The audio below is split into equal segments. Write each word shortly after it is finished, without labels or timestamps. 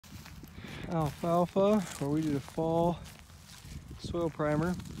Alfalfa, where we did a fall soil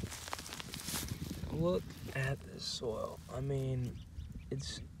primer. Look at this soil. I mean,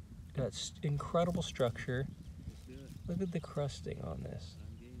 it's got incredible structure. Look at the crusting on this.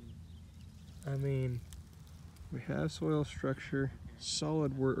 I mean, we have soil structure,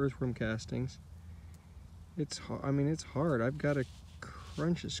 solid earthworm castings. It's hard. I've got to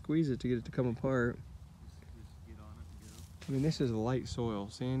crunch it, squeeze it to get it to come apart. I mean, this is light soil,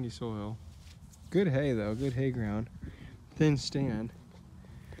 sandy soil. Good hay though, good hay ground. Thin stand.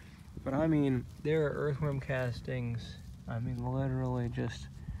 But I mean, there are earthworm castings, I mean, literally just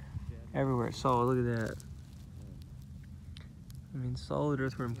everywhere. It's solid, look at that. I mean, solid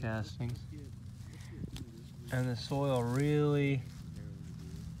earthworm castings. And the soil really,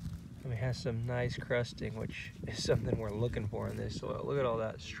 I mean, has some nice crusting, which is something we're looking for in this soil. Look at all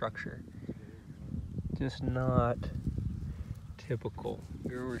that structure. Just not typical.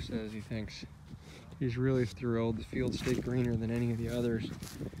 Grower says he thinks he's really thrilled. The field stayed greener than any of the others.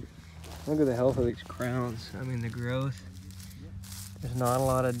 Look at the health of these crowns. I mean, the growth, there's not a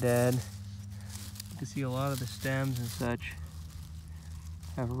lot of dead. You can see a lot of the stems and such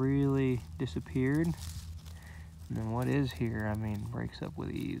have really disappeared. And then what is here, I mean, breaks up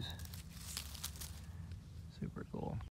with ease. Super cool.